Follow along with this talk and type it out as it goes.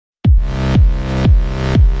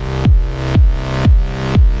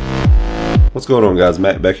What's going on, guys?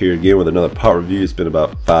 Matt back here again with another pop review. It's been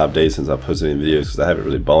about 5 days since I posted any videos because I haven't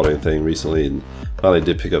really bought anything recently, and finally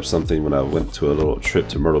did pick up something when I went to a little trip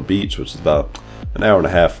to Myrtle Beach, which is about an hour and a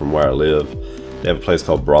half from where I live. They have a place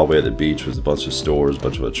called Broadway at the beach with a bunch of stores, a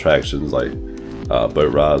bunch of attractions like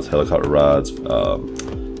boat rides, helicopter rides,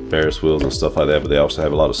 Ferris wheels and stuff like that, but they also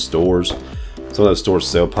have a lot of stores. Some of those stores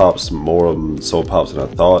sell pops, more of them sold pops than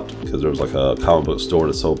I thought, because there was like a comic book store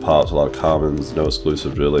that sold pops, a lot of commons, no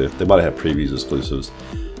exclusives really. They might have had previews exclusives.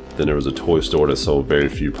 Then there was a toy store that sold very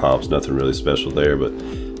few pops, nothing really special there. But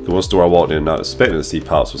the one store I walked in not expecting to see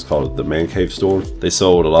pops was called the Man Cave store. They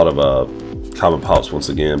sold a lot of common pops once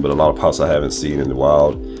again, but a lot of pops I haven't seen in the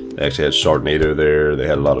wild. They actually had Sharknado there. They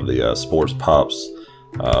had a lot of the sports pops,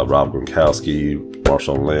 Rob Gronkowski,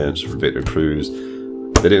 Marshawn Lynch, Victor Cruz.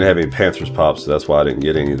 They didn't have any Panthers pops, so that's why I didn't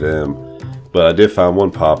get any of them. But I did find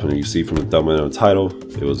one pop, and you can see from the thumbnail and title,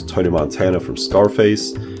 it was Tony Montana from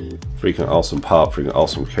Scarface. Freaking awesome pop, freaking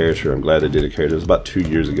awesome character. I'm glad they did a character. It was about 2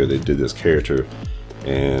 years ago they did this character,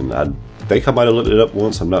 and I think I might have looked it up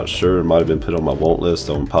once. I'm not sure. It might have been put on my want list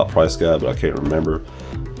on Pop Price Guide, but I can't remember.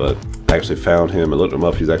 But I actually found him and looked him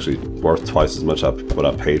up. He's actually worth twice as much what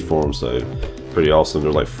I paid for him, so pretty awesome.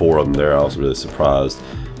 There's like 4 of them there. I was really surprised.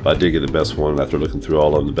 But I did get the best one after looking through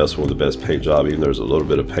all of them. The best one, the best paint job. Even there's a little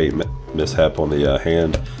bit of paint mishap on the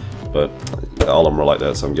hand, but all of them are like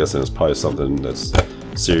that. So I'm guessing it's probably something that's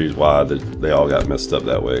series-wide that they all got messed up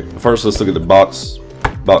that way. First, let's look at the box.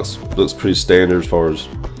 Box looks pretty standard as far as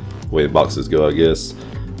the way boxes go, I guess.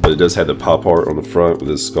 But it does have the pop art on the front with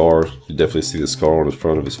his scar. You definitely see the scar on the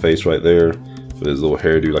front of his face right there, with his little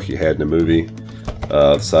hairdo like he had in the movie.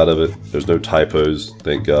 The side of it, there's no typos,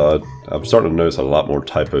 thank God. I'm starting to notice a lot more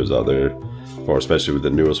typos out there, especially with the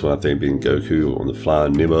newest one, I think, being Goku on the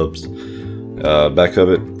flying Nibubs. Back of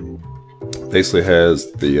it basically has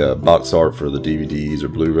the box art for the DVDs or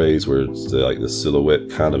Blu-rays, where it's like the silhouette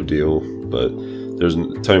kind of deal. But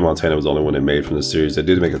Tony Montana was the only one they made from the series. They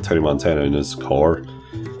did make a Tony Montana in his car.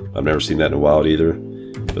 I've never seen that in the wild either.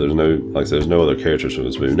 But there's no, like I said, there's no other characters from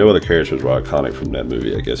this movie. No other characters were iconic from that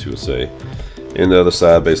movie, I guess you would say. And the other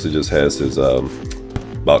side basically just has his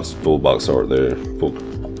full box art there,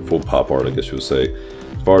 full pop art, I guess you would say.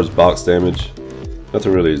 As far as box damage,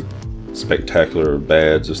 nothing really spectacular or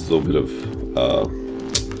bad, just a little bit of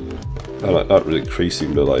not really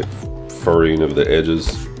creasing, but like furring of the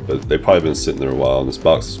edges. But they've probably been sitting there a while, and this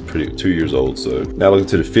box is 2 years old. So now looking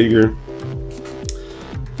to the figure.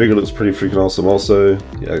 Figure looks pretty freaking awesome also.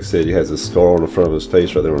 Yeah, like I said, he has this scar on the front of his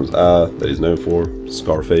face right there on his eye that he's known for,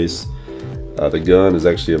 Scarface. The gun is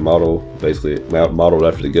actually a model, basically modeled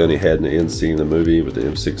after the gun he had in the end scene of the movie with the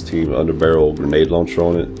M16 underbarrel grenade launcher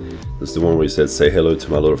on it. This is the one where he said, "Say hello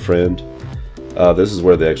to my little friend." This is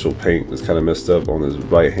where the actual paint is kind of messed up on his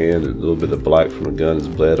right hand. A little bit of black from the gun is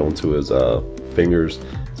bled onto his fingers,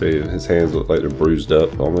 so his hands look like they're bruised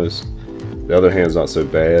up almost. The other hand's not so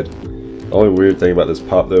bad. The only weird thing about this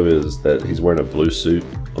pop though is that he's wearing a blue suit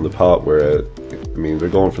on the pop, where I mean, they're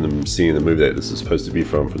going from the scene in the movie that this is supposed to be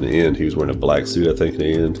from the end. He was wearing a black suit, I think, in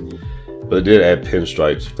the end. But they did add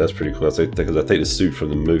pinstripes. That's pretty cool. Because I think the suit from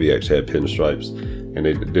the movie actually had pinstripes, and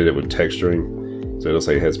they did it with texturing, so it looks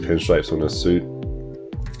like he has pinstripes on his suit.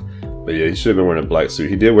 But yeah, he should have been wearing a black suit.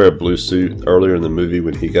 He did wear a blue suit earlier in the movie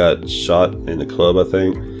when he got shot in the club, I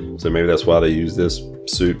think. So maybe that's why they used this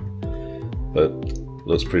suit. But it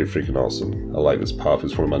looks pretty freaking awesome. I like this pop.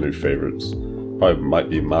 It's one of my new favorites. Probably might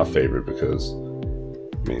be my favorite because,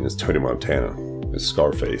 I mean, it's Tony Montana. It's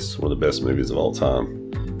Scarface, one of the best movies of all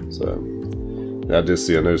time. So, I noticed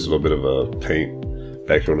a little bit of a paint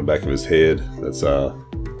back here on the back of his head. That's a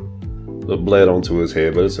little bled onto his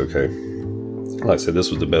head, but it's okay. Like I said, this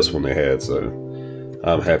was the best one they had, so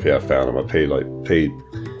I'm happy I found him. I paid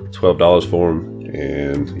 $12 for him,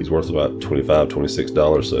 and he's worth about $25,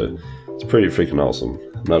 $26, so it's pretty freaking awesome.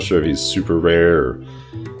 I'm not sure if he's super rare or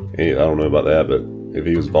I don't know about that, but if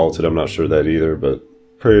he was vaulted, I'm not sure that either, but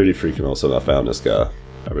pretty freaking awesome. I found this guy.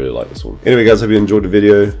 I really like this one. Anyway, guys, hope you enjoyed the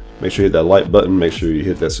video. Make sure you hit that like button. Make sure you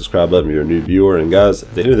hit that subscribe button if you're a new viewer. And guys,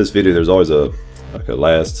 at the end of this video, there's always a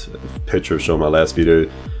last picture showing my last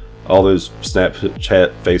video. All those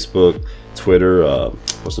Snapchat, Facebook, Twitter,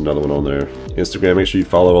 what's another one on there? Instagram. Make sure you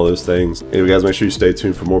follow all those things. Anyway, guys, make sure you stay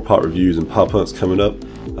tuned for more pop reviews and pop hunts coming up.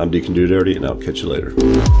 I'm Deacon Dude Dirty, and I'll catch you later.